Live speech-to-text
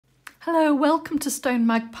Hello, welcome to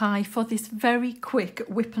StoneMagpie for this very quick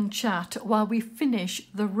whip and chat while we finish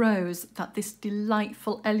the rose that this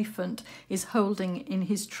delightful elephant is holding in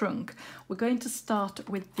his trunk. We're going to start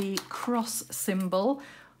with the cross symbol,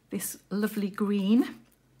 this lovely green.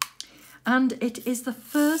 And it is the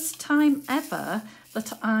first time ever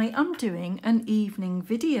that I am doing an evening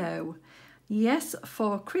video. Yes,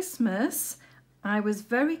 for Christmas, I was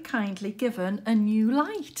very kindly given a new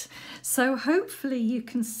light. So hopefully you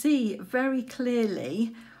can see very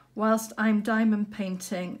clearly whilst I'm diamond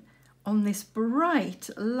painting on this bright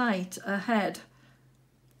light ahead.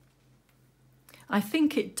 I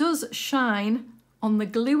think it does shine on the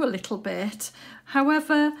glue a little bit.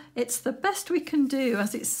 However, it's the best we can do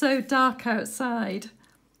as it's so dark outside.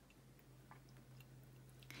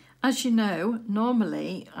 As you know,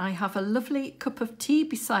 normally I have a lovely cup of tea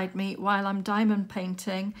beside me while I'm diamond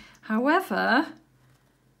painting. However,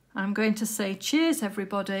 I'm going to say cheers,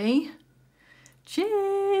 everybody.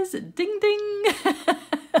 Cheers, ding ding.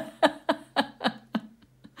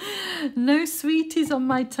 No sweeties on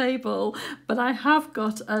my table, but I have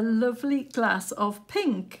got a lovely glass of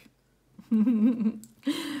pink.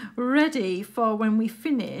 Ready for when we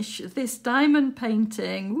finish this diamond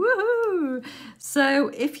painting. Woohoo! So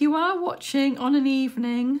if you are watching on an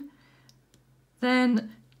evening,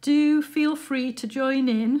 then do feel free to join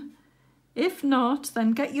in. If not,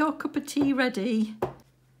 then get your cup of tea ready,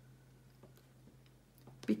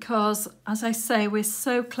 because as I say, we're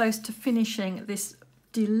so close to finishing this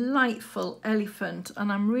delightful elephant,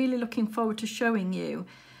 and I'm really looking forward to showing you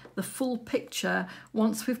the full picture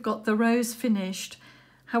once we've got the rose finished.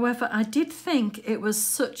 However, I did think it was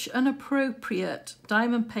such an appropriate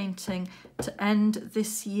diamond painting to end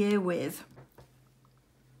this year with.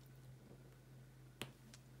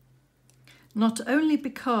 Not only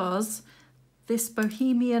because this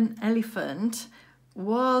Bohemian elephant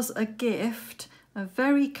was a gift, a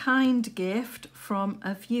very kind gift from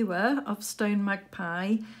a viewer of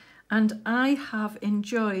StoneMagpie, and I have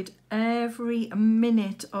enjoyed every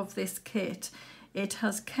minute of this kit. It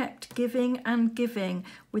has kept giving and giving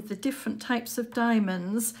with the different types of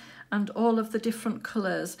diamonds and all of the different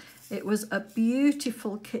colours. It was a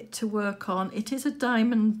beautiful kit to work on. It is a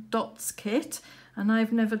Diamond Dotz kit, and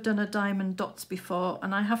I've never done a Diamond Dotz before,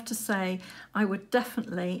 and I have to say I would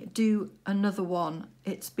definitely do another one.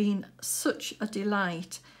 It's been such a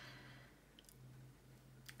delight.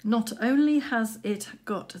 Not only has it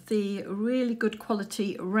got the really good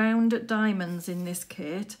quality round diamonds in this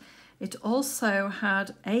kit, it also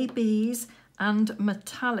had ABs and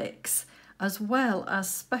metallics, as well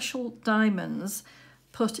as special diamonds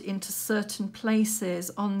put into certain places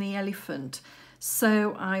on the elephant.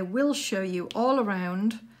 So I will show you all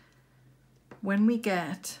around when we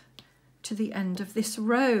get to the end of this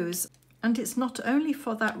rose. And it's not only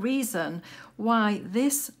for that reason why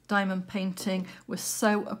this diamond painting was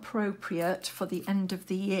so appropriate for the end of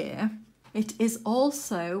the year. It is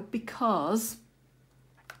also because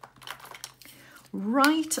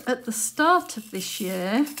right at the start of this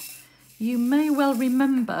year, you may well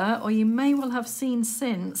remember, or you may well have seen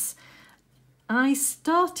since, I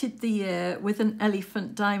started the year with an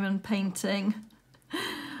elephant diamond painting.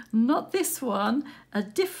 Not this one, a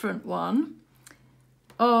different one,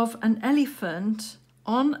 of an elephant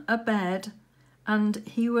on a bed, and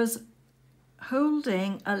he was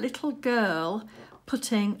holding a little girl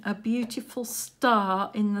putting a beautiful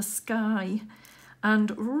star in the sky.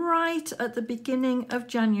 And right at the beginning of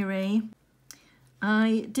January,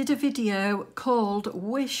 I did a video called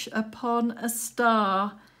Wish Upon a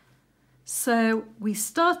Star. So we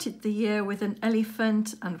started the year with an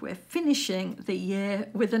elephant, and we're finishing the year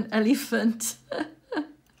with an elephant.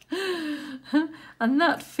 And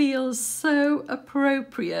that feels so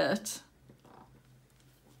appropriate.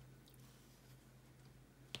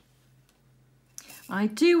 I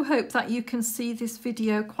do hope that you can see this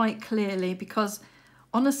video quite clearly, because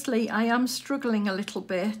honestly, I am struggling a little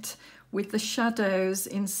bit with the shadows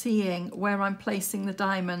in seeing where I'm placing the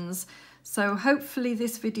diamonds. So hopefully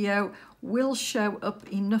this video will show up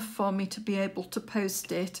enough for me to be able to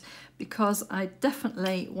post it, because I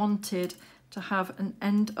definitely wanted to have an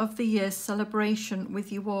end of the year celebration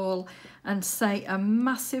with you all, and say a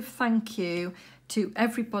massive thank you to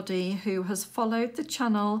everybody who has followed the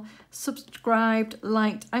channel, subscribed,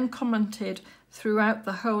 liked and commented throughout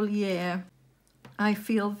the whole year. I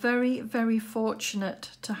feel very, very fortunate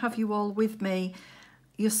to have you all with me.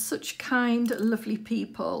 You're such kind, lovely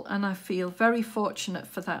people, and I feel very fortunate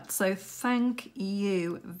for that. So thank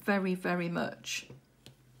you very, very much.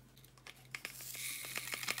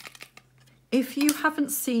 If you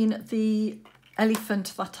haven't seen the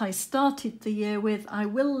elephant that I started the year with. I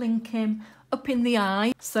will link him up in the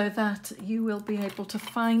eye so that you will be able to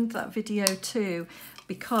find that video too,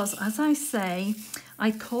 because as I say, I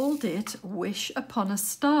called it Wish Upon a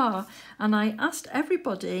Star, and I asked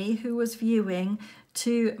everybody who was viewing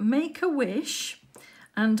to make a wish,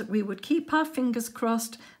 and we would keep our fingers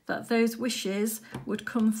crossed that those wishes would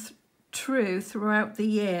come true throughout the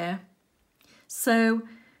year. So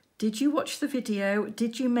did you watch the video?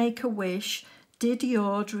 Did you make a wish? Did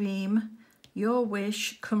your dream, your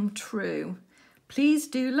wish, come true? Please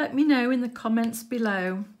do let me know in the comments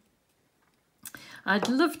below. I'd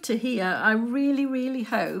love to hear. I really, really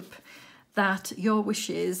hope that your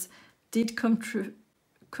wishes did come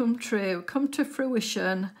to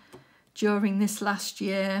fruition during this last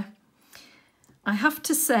year. I have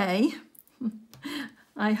to say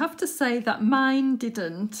that mine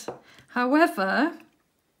didn't. However,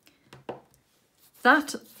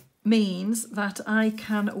 that means that I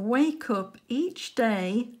can wake up each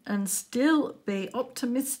day and still be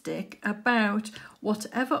optimistic about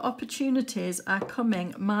whatever opportunities are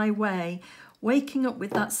coming my way. Waking up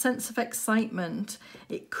with that sense of excitement.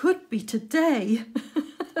 It could be today.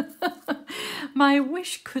 My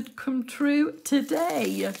wish could come true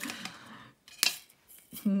today.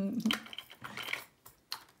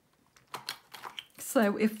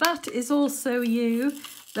 So if that is also you,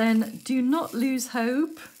 then do not lose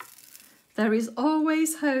hope. There is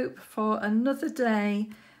always hope for another day,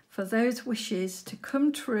 for those wishes to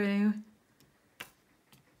come true,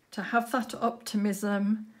 to have that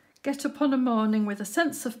optimism, get up on a morning with a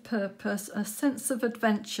sense of purpose, a sense of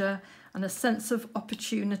adventure, and a sense of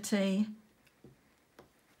opportunity.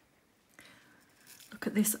 Look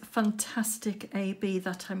at this fantastic AB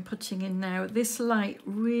that I'm putting in now. This light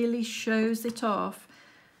really shows it off.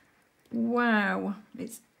 Wow,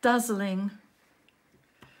 it's dazzling.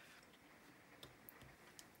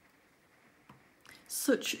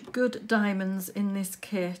 Such good diamonds in this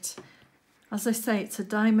kit. As I say, it's a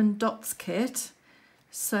Diamond Dotz kit,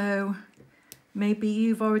 so maybe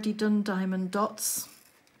you've already done Diamond Dots.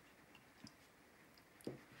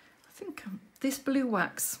 I think this blue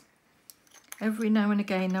wax, every now and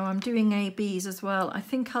again, now I'm doing ABs as well, I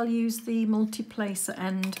think I'll use the multi-placer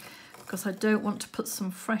end because I don't want to put some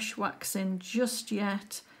fresh wax in just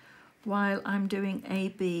yet while I'm doing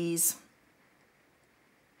ABs.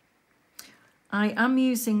 I am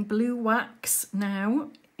using blue wax now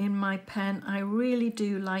in my pen. I really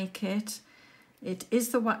do like it. It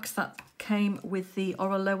is the wax that came with the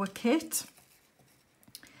Oroloa kit.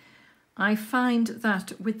 I find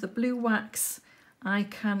that with the blue wax, I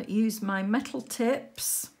can use my metal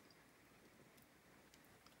tips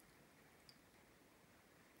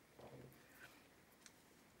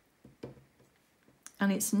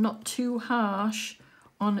and it's not too harsh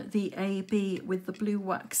on the AB with the blue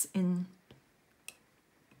wax in.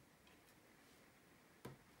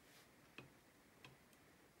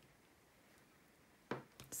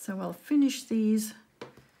 So I'll finish these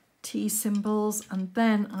T symbols and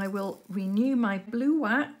then I will renew my blue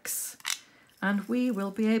wax and we will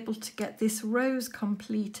be able to get this rose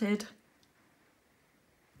completed.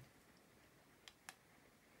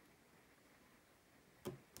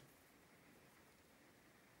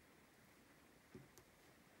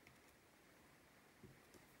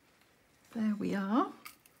 There we are.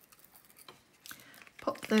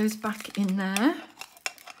 Pop those back in there.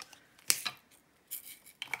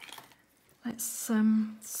 Let's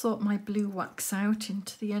sort my blue wax out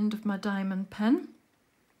into the end of my diamond pen.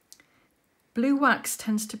 Blue wax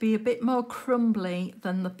tends to be a bit more crumbly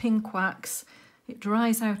than the pink wax. It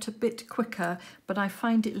dries out a bit quicker, but I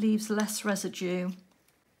find it leaves less residue.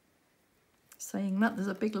 Saying that, there's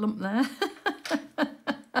a big lump there.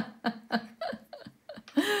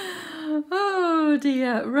 Oh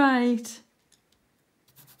dear, right.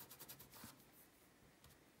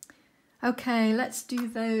 Okay, let's do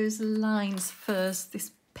those lines first.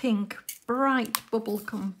 This pink, bright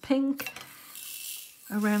bubblegum pink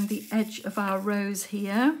around the edge of our rose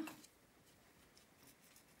here.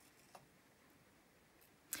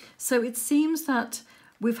 So it seems that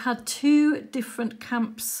we've had two different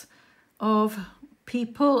camps of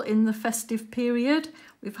people in the festive period.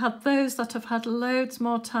 We've had those that have had loads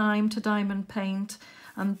more time to diamond paint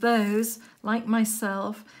and those, like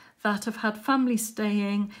myself, that have had family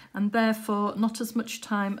staying and therefore not as much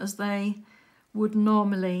time as they would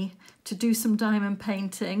normally to do some diamond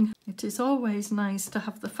painting. It is always nice to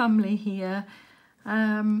have the family here,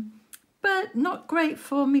 but not great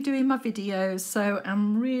for me doing my videos, so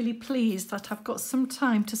I'm really pleased that I've got some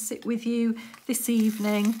time to sit with you this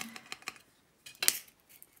evening,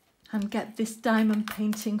 and get this diamond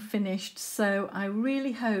painting finished. So I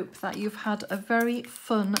really hope that you've had a very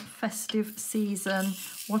fun festive season,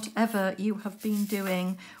 whatever you have been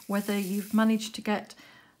doing, whether you've managed to get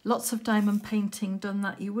lots of diamond painting done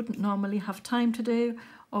that you wouldn't normally have time to do,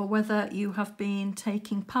 or whether you have been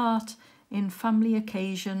taking part in family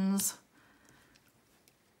occasions.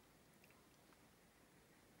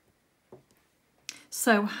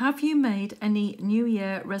 So have you made any New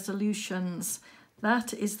Year resolutions?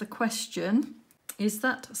 That is the question. Is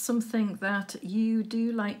that something that you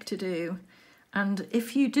do like to do? And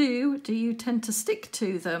if you do you tend to stick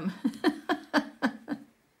to them?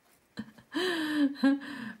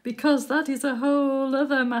 Because that is a whole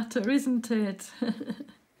other matter, isn't it?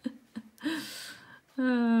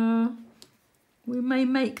 We may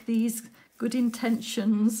make these good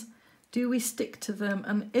intentions. Do we stick to them?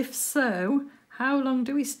 And if so, how long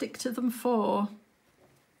do we stick to them for?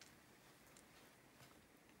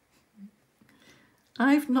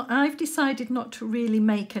 I've decided not to really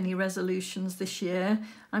make any resolutions this year.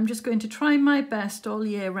 I'm just going to try my best all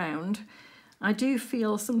year round. I do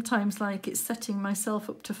feel sometimes like it's setting myself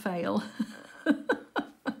up to fail.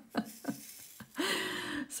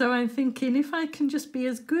 So I'm thinking if I can just be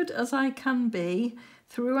as good as I can be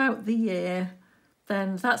throughout the year,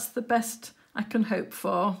 then that's the best I can hope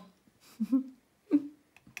for.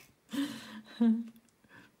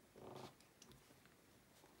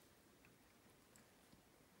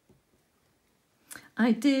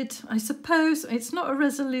 I suppose it's not a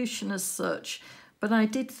resolution as such, but I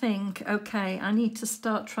did think, okay, I need to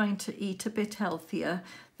start trying to eat a bit healthier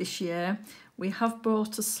this year. We have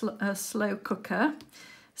bought a slow cooker,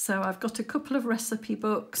 so I've got a couple of recipe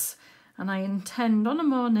books, and I intend on a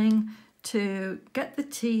morning to get the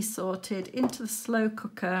tea sorted into the slow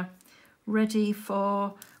cooker, ready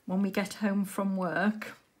for when we get home from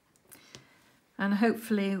work. And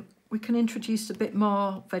hopefully we can introduce a bit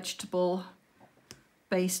more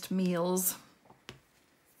vegetable-based meals.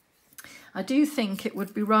 I do think it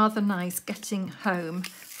would be rather nice getting home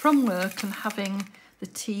from work and having the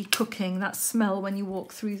tea cooking, that smell when you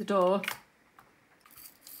walk through the door.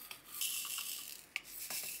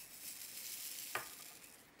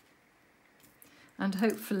 And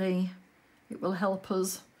hopefully it will help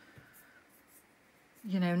us,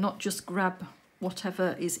 you know, not just grab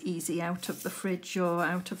whatever is easy out of the fridge or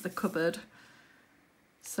out of the cupboard.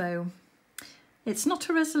 So it's not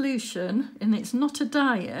a resolution and it's not a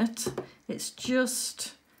diet, it's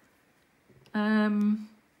just a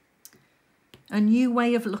new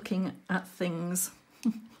way of looking at things.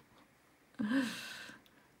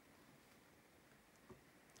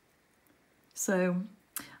 So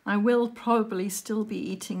I will probably still be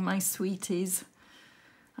eating my sweeties.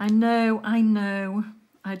 I know,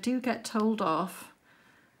 I do get told off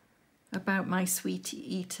about my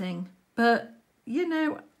sweetie eating, but you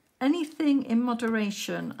know, anything in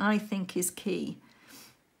moderation I think is key.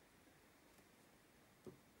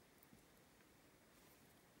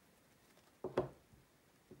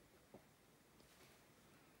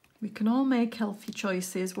 We can all make healthy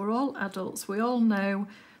choices. We're all adults. We all know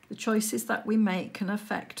the choices that we make can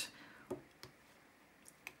affect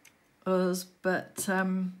us, but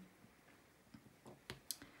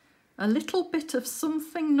a little bit of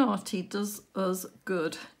something naughty does us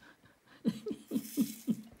good.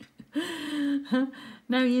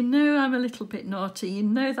 Now, you know I'm a little bit naughty. You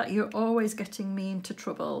know that you're always getting me into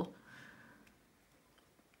trouble.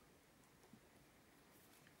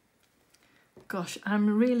 Gosh,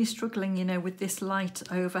 I'm really struggling, you know, with this light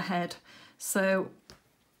overhead. So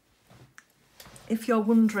if you're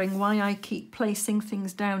wondering why I keep placing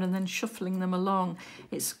things down and then shuffling them along,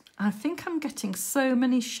 I think I'm getting so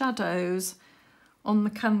many shadows on the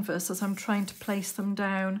canvas as I'm trying to place them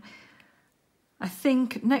down. I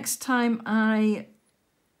think next time I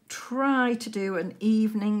try to do an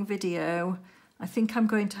evening video, I think I'm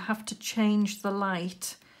going to have to change the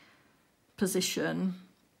light position.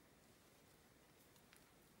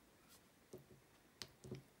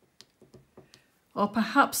 Or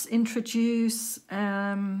perhaps introduce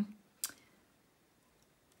a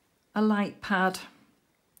light pad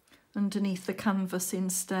underneath the canvas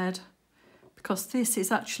instead, because this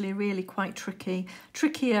is actually really quite tricky,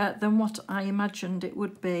 trickier than what I imagined it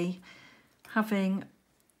would be.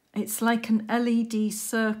 It's like an LED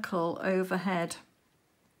circle overhead.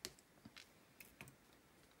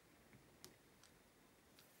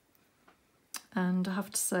 And I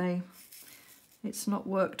have to say, it's not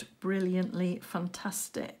worked brilliantly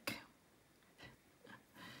fantastic.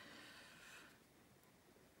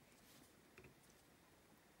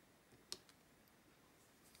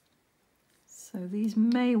 So these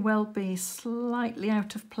may well be slightly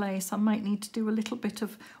out of place. I might need to do a little bit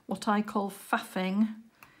of what I call faffing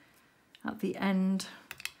at the end,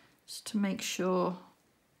 just to make sure.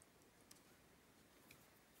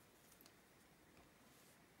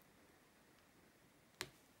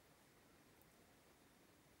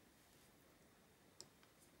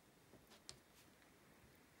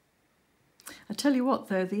 I tell you what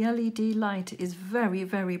though, the LED light is very,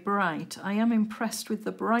 very bright. I am impressed with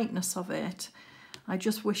the brightness of it. I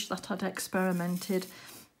just wish that I'd experimented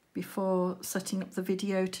before setting up the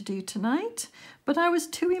video to do tonight, but I was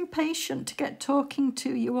too impatient to get talking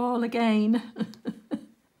to you all again.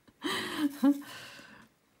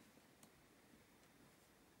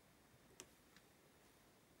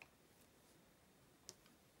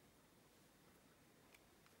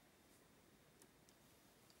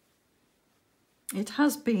 It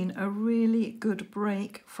has been a really good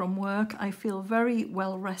break from work. I feel very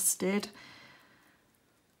well rested.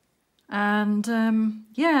 And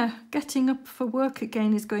yeah, getting up for work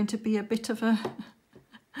again is going to be a bit of a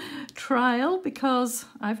trial because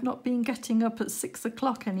I've not been getting up at 6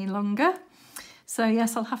 o'clock any longer. So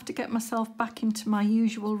yes, I'll have to get myself back into my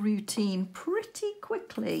usual routine pretty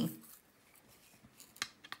quickly.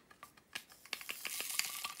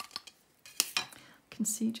 I can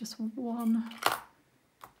see just one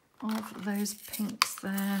of those pinks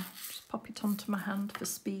there. Just pop it onto my hand for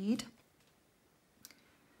speed.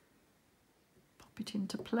 Pop it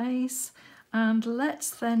into place. And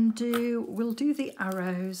let's then we'll do the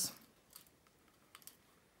arrows.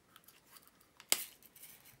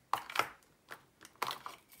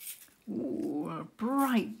 Ooh, a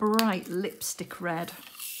bright, bright lipstick red.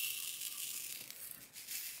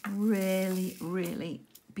 Really, really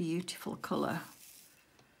beautiful colour.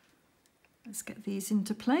 Let's get these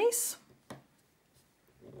into place.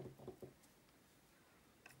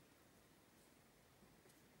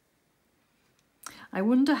 I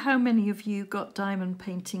wonder how many of you got diamond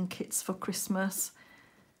painting kits for Christmas.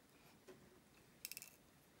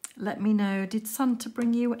 Let me know. Did Santa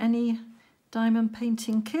bring you any diamond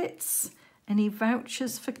painting kits? Any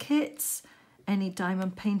vouchers for kits? Any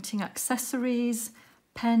diamond painting accessories,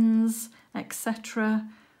 pens, etc.?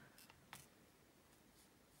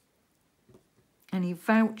 Any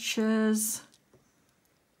vouchers?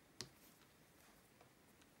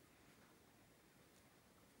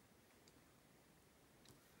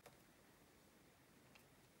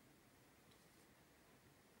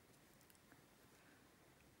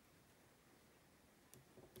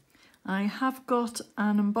 I have got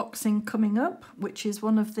an unboxing coming up, which is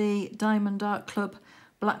one of the Diamond Art Club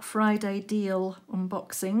Black Friday deal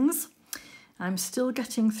unboxings. I'm still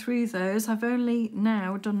getting through those. I've only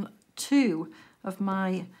now done 2 of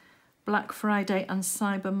my Black Friday and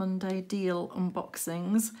Cyber Monday deal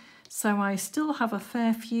unboxings, so I still have a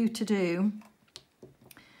fair few to do.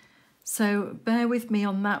 So bear with me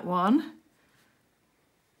on that one,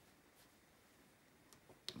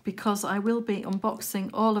 because I will be unboxing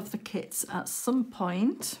all of the kits at some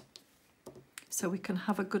point, so we can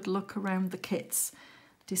have a good look around the kits,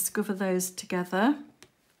 discover those together.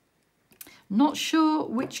 Not sure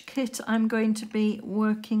which kit I'm going to be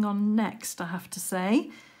working on next, I have to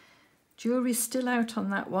say. Jury's still out on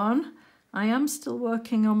that one. I am still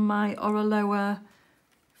working on my Oraloa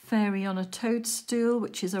Fairy on a Toadstool,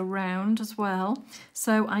 which is a round as well.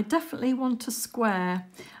 So I definitely want a square.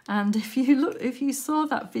 And if you saw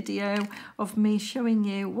that video of me showing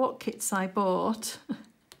you what kits I bought,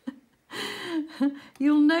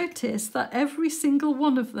 you'll notice that every single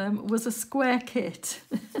one of them was a square kit.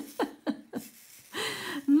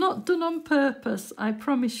 Not done on purpose, I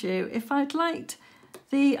promise you. If I'd liked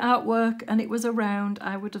the artwork and it was around,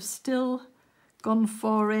 I would have still gone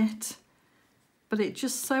for it. But it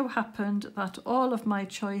just so happened that all of my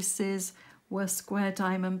choices were square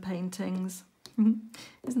diamond paintings.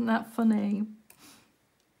 Isn't that funny?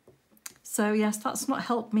 So yes, that's not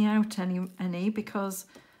helped me out any because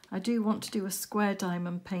I do want to do a square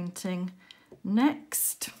diamond painting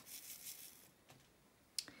next.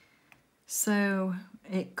 So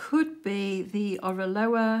it could be the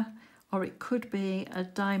Oraloa, or it could be a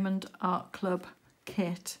Diamond Art Club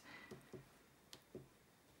kit.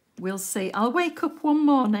 We'll see. I'll wake up one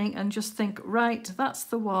morning and just think, right, that's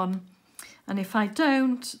the one. And if I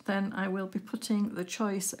don't, then I will be putting the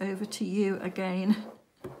choice over to you again.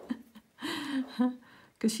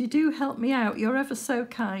 Because you do help me out. You're ever so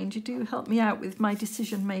kind. You do help me out with my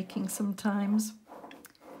decision making sometimes.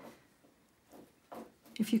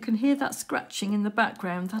 If you can hear that scratching in the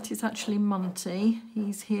background, that is actually Monty.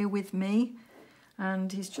 He's here with me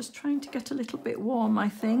and he's just trying to get a little bit warm, I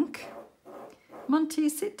think. Monty,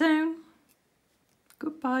 sit down.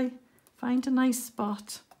 Goodbye. Find a nice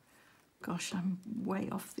spot. Gosh, I'm way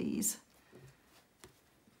off these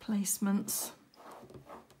placements.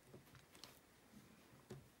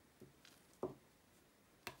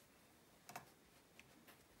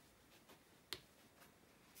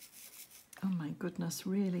 Oh my goodness,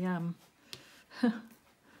 really am.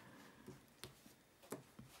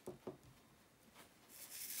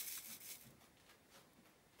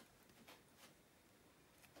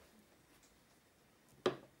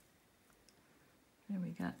 There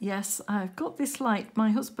we go. Yes, I've got this light.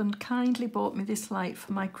 My husband kindly bought me this light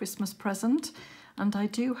for my Christmas present, and I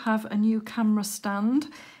do have a new camera stand.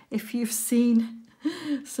 If you've seen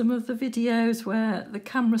some of the videos where the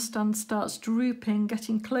camera stand starts drooping,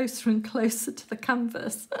 getting closer and closer to the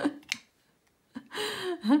canvas,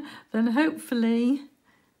 then hopefully,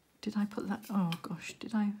 did I put that? Oh gosh,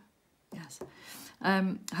 did I? Yes.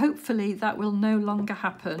 Hopefully that will no longer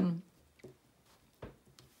happen.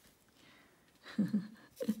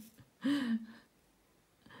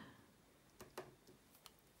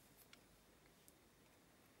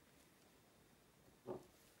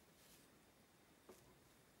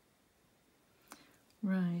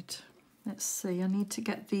 Right, let's see. I need to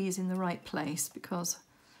get these in the right place because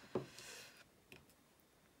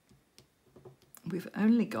we've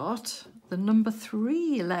only got the number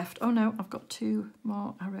 3 left. Oh no, I've got 2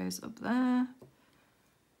 more arrows up there.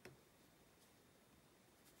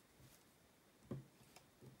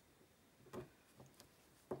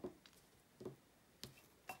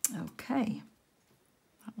 Okay,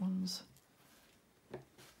 that one's the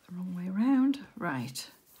wrong way around. Right.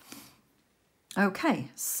 Okay,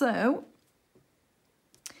 so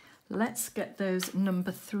let's get those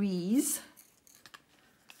number 3s.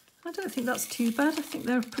 I don't think that's too bad. I think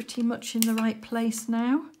they're pretty much in the right place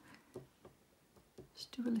now. Let's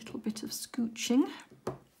do a little bit of scooching.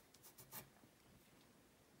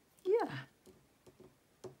 Yeah,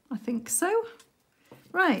 I think so.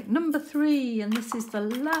 Right, number 3, and this is the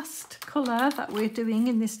last colour that we're doing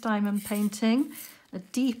in this diamond painting. A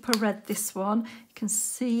deeper red, this one. You can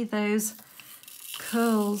see those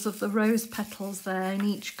curls of the rose petals there in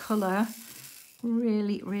each colour.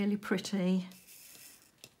 Really, really pretty.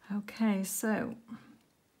 Okay, so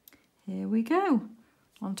here we go.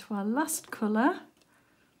 On to our last colour.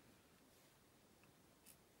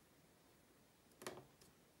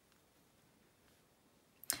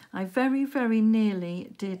 I very, very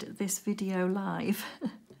nearly did this video live.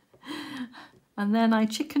 And then I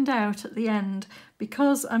chickened out at the end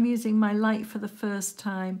because I'm using my light for the first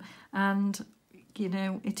time and, you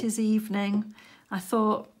know, it is evening. I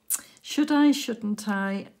thought, should I, shouldn't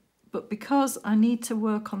I? But because I need to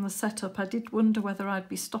work on the setup, I did wonder whether I'd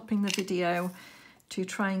be stopping the video to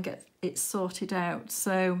try and get it sorted out.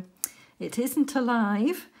 So it isn't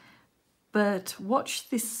alive, but watch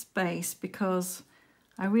this space because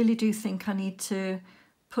I really do think I need to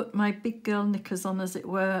put my big girl knickers on, as it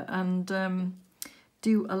were, and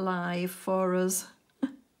do a live for us.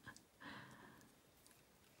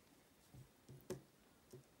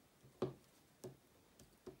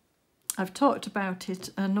 I've talked about it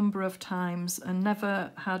a number of times and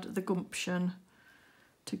never had the gumption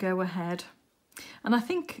to go ahead. And I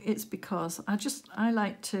think it's because I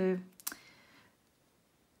like to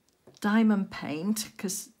diamond paint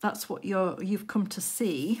because that's what you've come to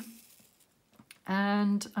see,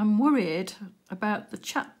 and I'm worried about the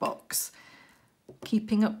chat box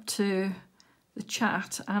keeping up to the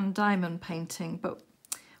chat and diamond painting, but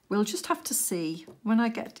we'll just have to see. When I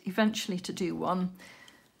get eventually to do one,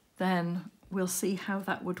 then we'll see how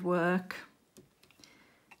that would work.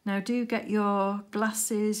 Now do get your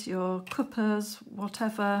glasses, your cuppers,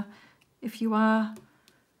 whatever. If you are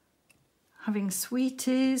having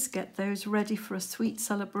sweeties, get those ready for a sweet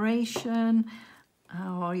celebration.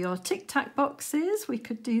 Or your Tic Tac boxes, we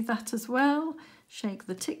could do that as well. Shake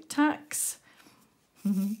the Tic Tacs.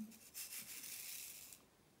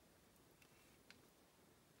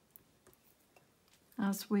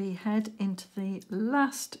 As we head into the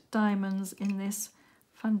last diamonds in this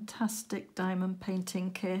fantastic diamond painting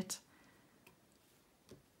kit.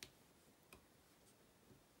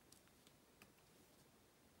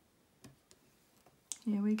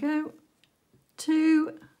 Here we go.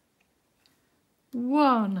 2,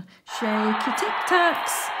 1. Shake your Tic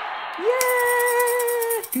Tacs.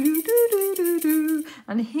 Yay! Do, do, do, do, do.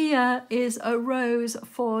 And here is a rose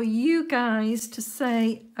for you guys to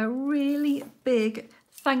say a really big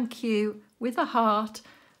thank you with a heart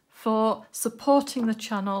for supporting the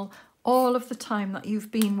channel all of the time that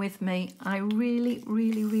you've been with me. I really,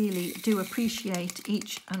 really, really do appreciate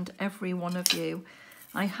each and every one of you.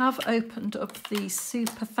 I have opened up the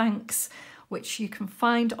super thanks which you can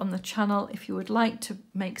find on the channel. If you would like to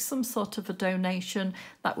make some sort of a donation,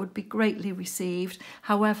 that would be greatly received.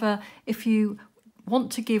 However, if you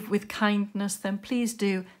want to give with kindness, then please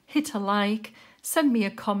do hit a like, send me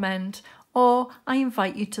a comment, or I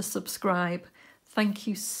invite you to subscribe. Thank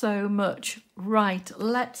you so much. Right,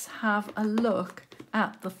 let's have a look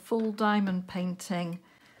at the full diamond painting.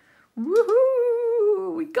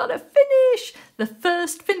 Woohoo! We got a finish! The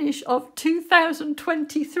first finish of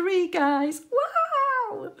 2023, guys.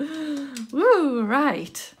 Wow! Woo,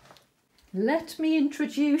 right. Let me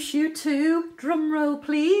introduce you to, drum roll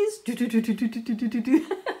please. Oh,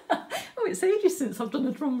 it's ages since I've done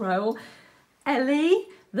a drum roll. Ellie,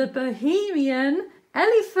 the Bohemian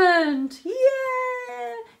Elephant.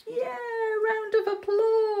 Yeah, yeah, round of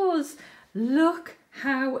applause. Look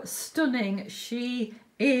how stunning she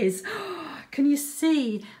is. Can you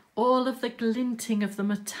see all of the glinting of the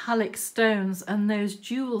metallic stones and those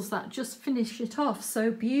jewels that just finish it off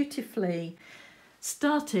so beautifully?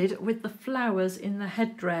 Started with the flowers in the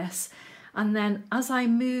headdress, and then as I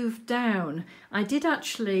moved down, I did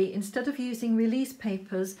actually, instead of using release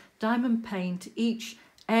papers, diamond paint each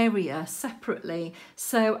area separately.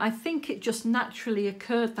 So I think it just naturally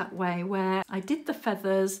occurred that way, where I did the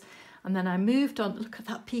feathers and then I moved on. Look at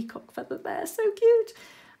that peacock feather there, so cute.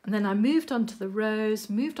 And then I moved on to the rose,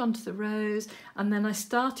 and then I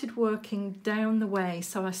started working down the way.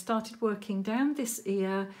 So I started working down this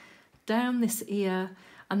ear,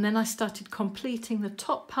 and then I started completing the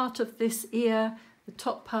top part of this ear, the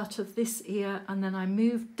top part of this ear, and then I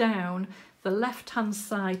moved down the left-hand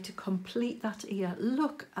side to complete that ear.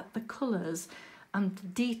 Look at the colours and the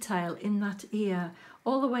detail in that ear,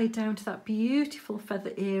 all the way down to that beautiful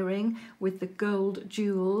feather earring with the gold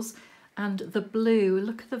jewels and the blue.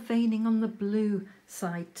 Look at the veining on the blue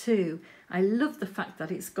side too. I love the fact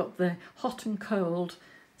that it's got the hot and cold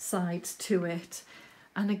sides to it.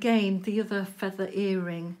 And again, the other feather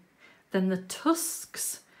earring. Then the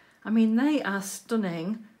tusks. I mean, they are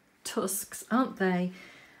stunning tusks, aren't they?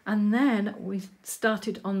 And then we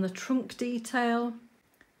started on the trunk detail.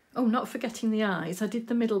 Oh, not forgetting the eyes. I did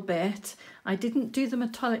the middle bit. I didn't do the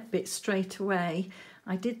metallic bit straight away.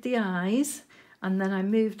 I did the eyes, and then I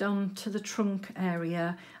moved on to the trunk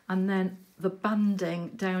area, and then the banding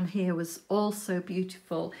down here was also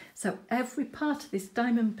beautiful. So every part of this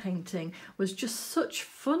diamond painting was just such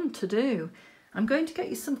fun to do. I'm going to get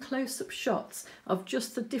you some close-up shots of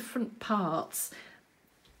just the different parts.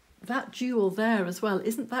 That jewel there as well,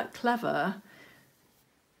 isn't that clever?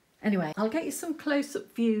 Anyway, I'll get you some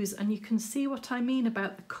close-up views and you can see what I mean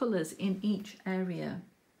about the colours in each area.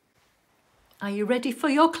 Are you ready for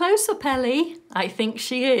your close-up, Ellie? I think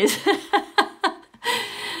she is.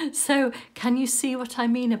 So can you see what I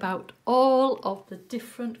mean about all of the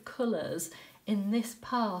different colours in this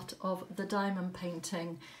part of the diamond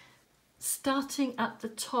painting? Starting at the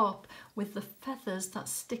top with the feathers that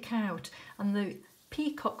stick out and the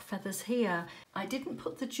peacock feathers here. I didn't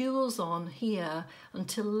put the jewels on here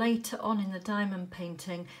until later on in the diamond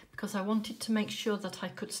painting because I wanted to make sure that I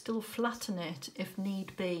could still flatten it if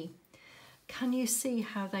need be. Can you see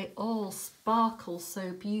how they all sparkle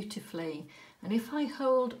so beautifully? And if I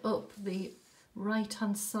hold up the right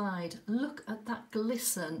hand side, look at that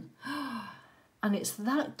glisten. And it's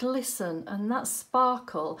that glisten and that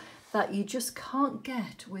sparkle that you just can't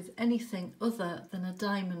get with anything other than a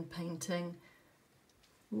diamond painting.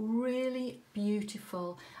 Really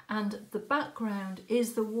beautiful. And the background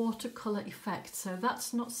is the watercolour effect, so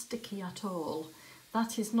that's not sticky at all.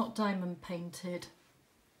 That is not diamond painted.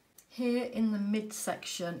 Here in the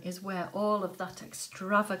midsection is where all of that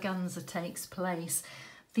extravaganza takes place.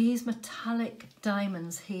 These metallic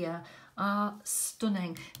diamonds here are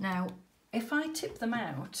stunning. Now, if I tip them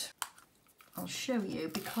out, I'll show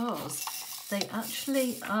you, because they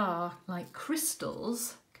actually are like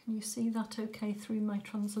crystals. Can you see that okay through my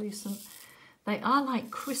translucent? They are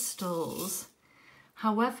like crystals.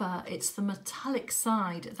 However, it's the metallic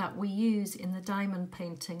side that we use in the diamond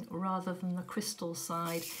painting rather than the crystal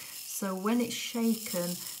side. So when it's shaken,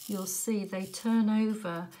 you'll see they turn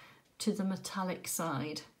over to the metallic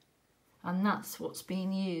side. And that's what's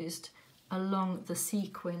being used along the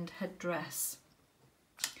sequined headdress.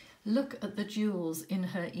 Look at the jewels in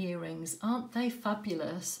her earrings. Aren't they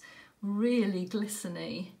fabulous? Really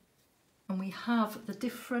glistening. And we have the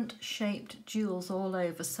different shaped jewels all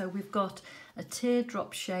over. So we've got a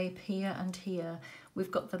teardrop shape here and here.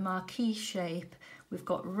 We've got the marquee shape. We've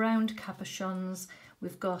got round cabochons.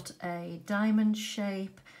 We've got a diamond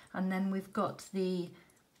shape. And then we've got the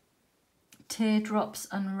teardrops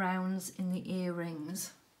and rounds in the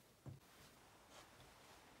earrings.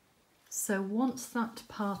 So once that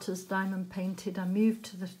part is diamond painted, I move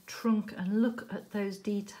to the trunk and look at those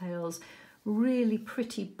details. Really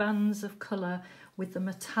pretty bands of colour with the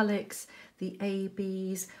metallics, the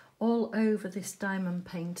ABs, all over this diamond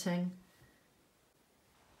painting.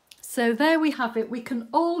 So there we have it. We can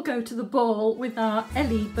all go to the ball with our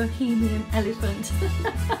Ellie Bohemian Elephant.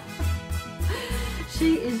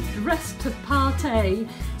 She is dressed to partay.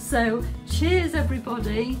 So cheers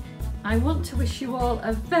everybody. I want to wish you all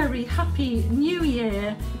a very happy new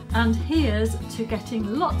year, and here's to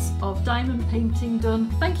getting lots of diamond painting done.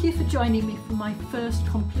 Thank you for joining me for my first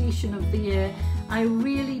completion of the year. I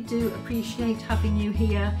really do appreciate having you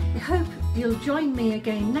here. I hope you'll join me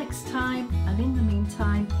again next time, and in the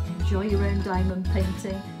meantime, enjoy your own diamond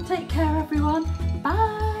painting. Take care everyone.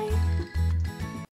 Bye.